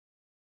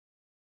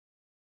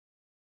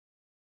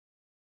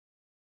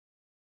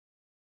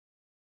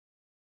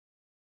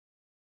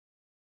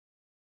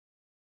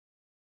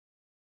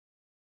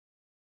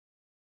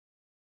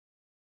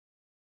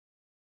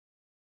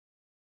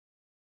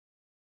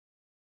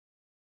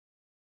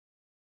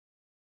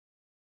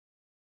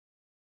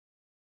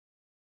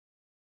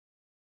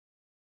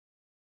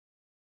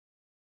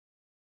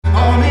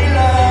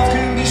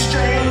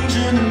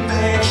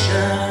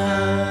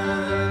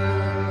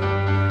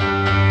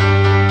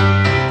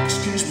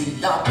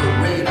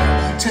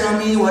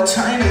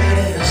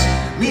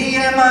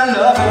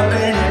lover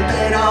been in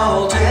bed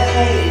all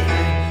day?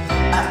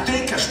 I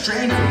think I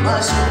strained a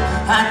muscle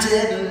I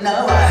didn't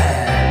know I had.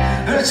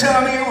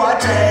 Tell me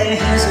what day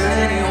is it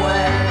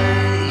anyway?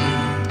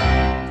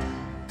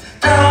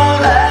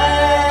 Don't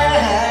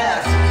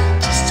laugh,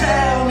 just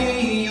tell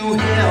me you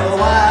hear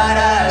what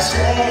I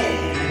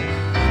say.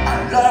 I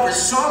love her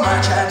so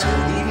much I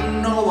don't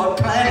even know what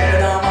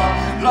planet I'm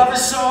on. Love her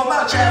so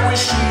much I wish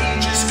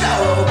she'd just go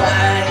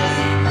away.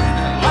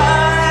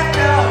 Life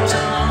goes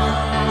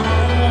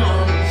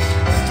on,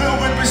 filled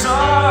with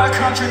bizarre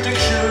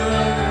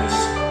contradictions.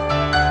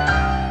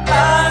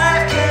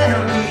 Life can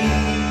be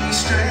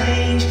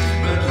strange,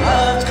 but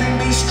love can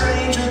be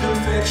stranger than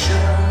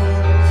fiction.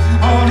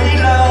 Only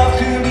love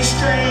can be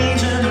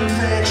stranger than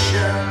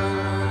fiction.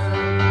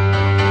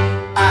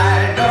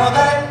 I know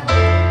that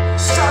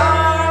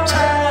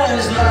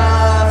sometimes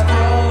love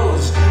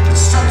grows, but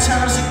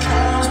sometimes it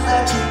comes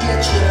back to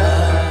get you.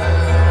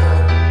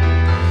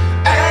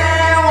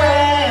 And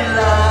when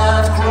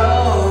love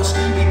grows,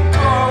 it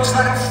grows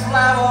like a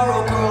flower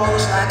or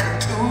grows like a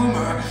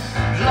tumor.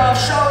 Love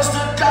shows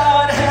that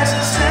God has a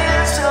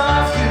sense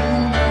of humor.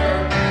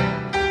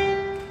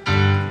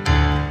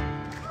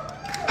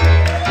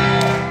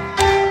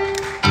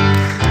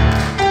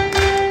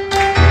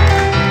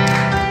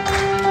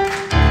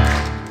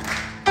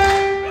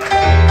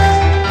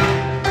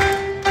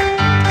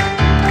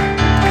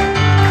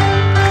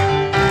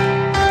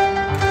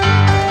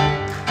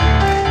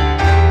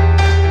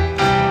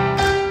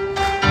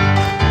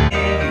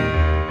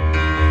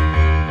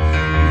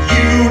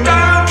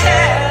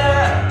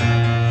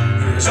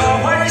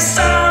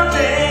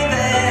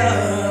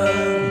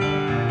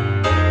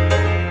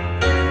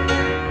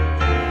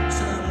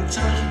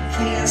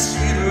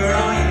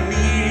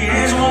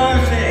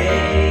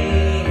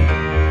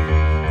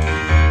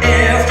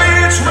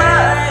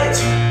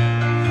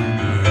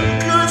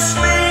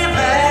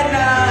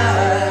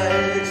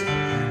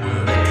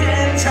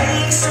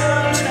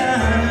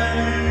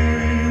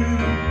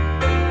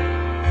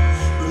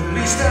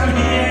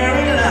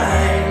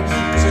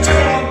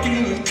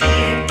 Can't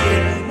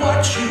get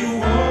what you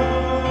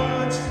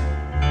want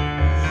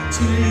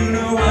till you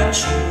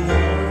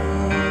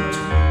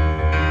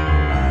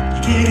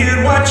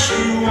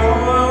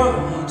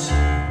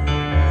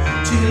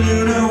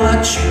know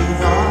what you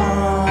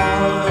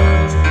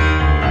want.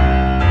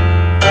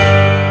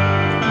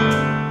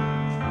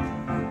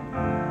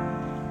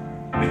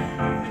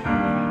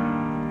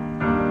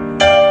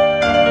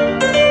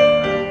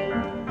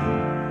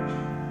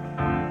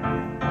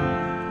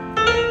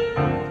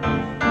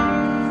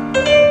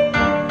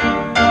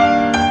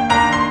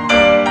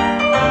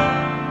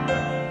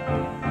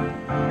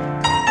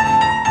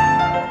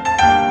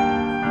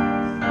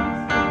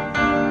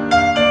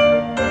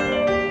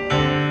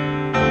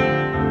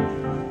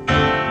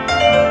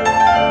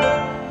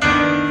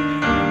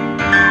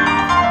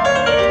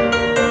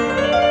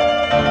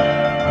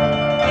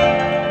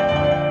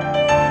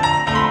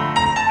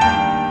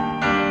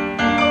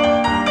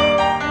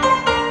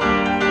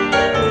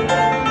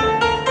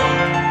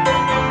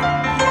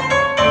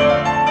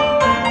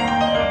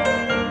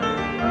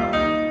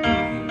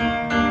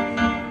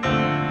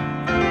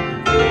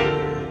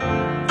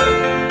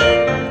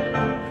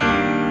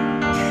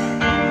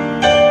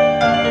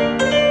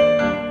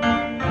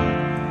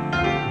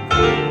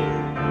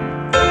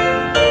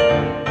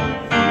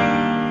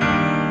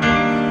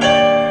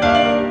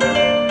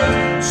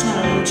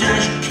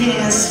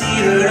 Can't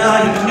see that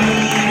all you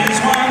need is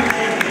one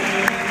thing.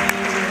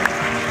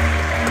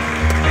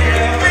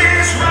 If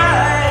it's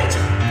right,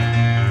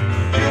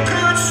 you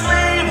could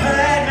sleep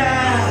at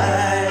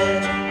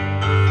night.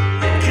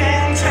 It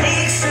can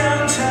take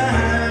some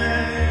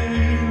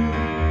time,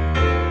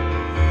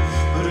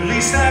 but at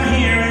least I'm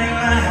here in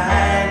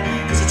line.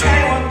 'Cause I tell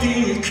you one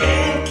thing, you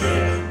can't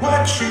get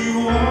what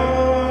you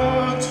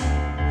want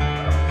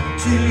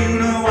till you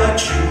know what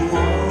you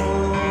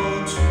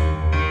want.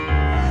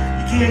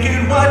 Can't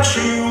get what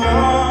you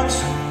want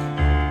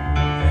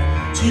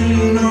till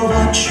you know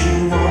what you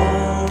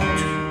want.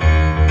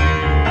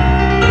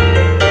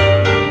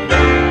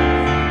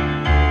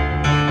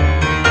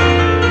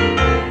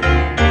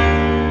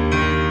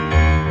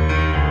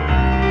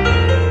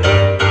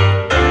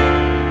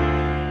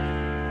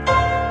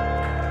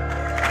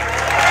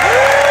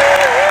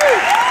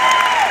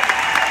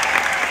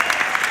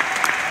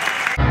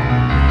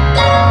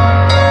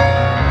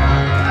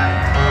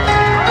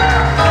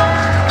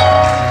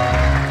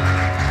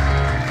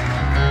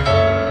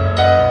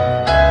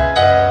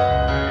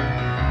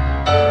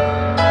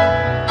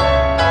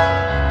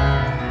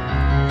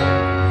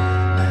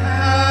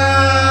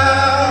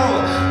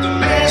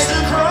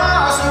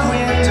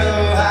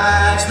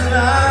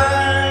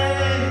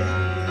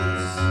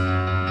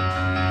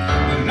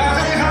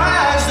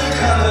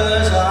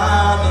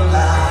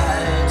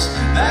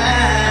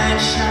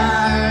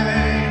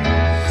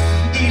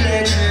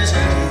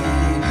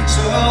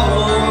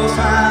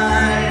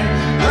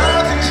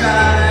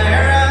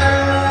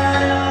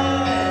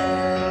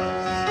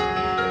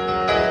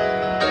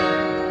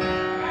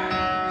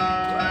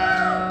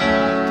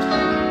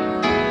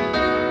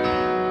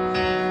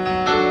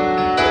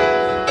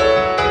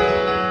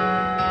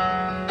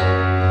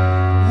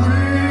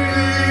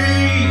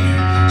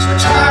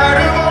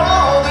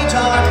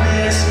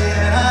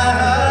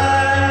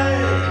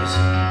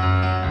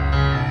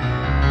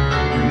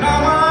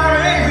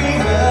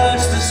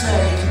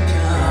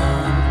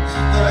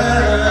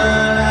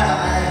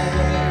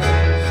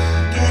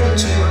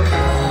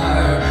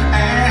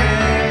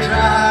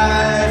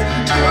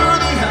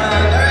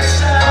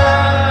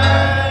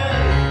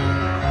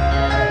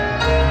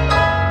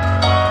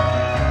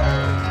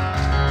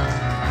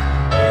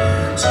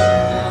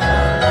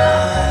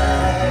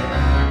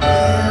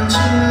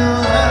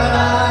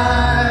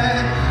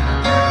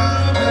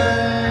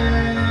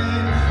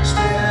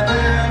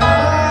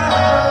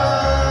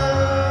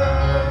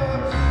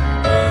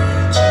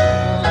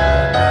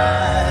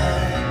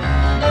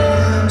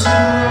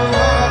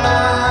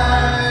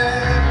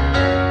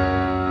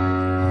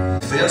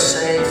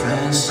 safe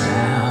and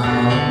sound.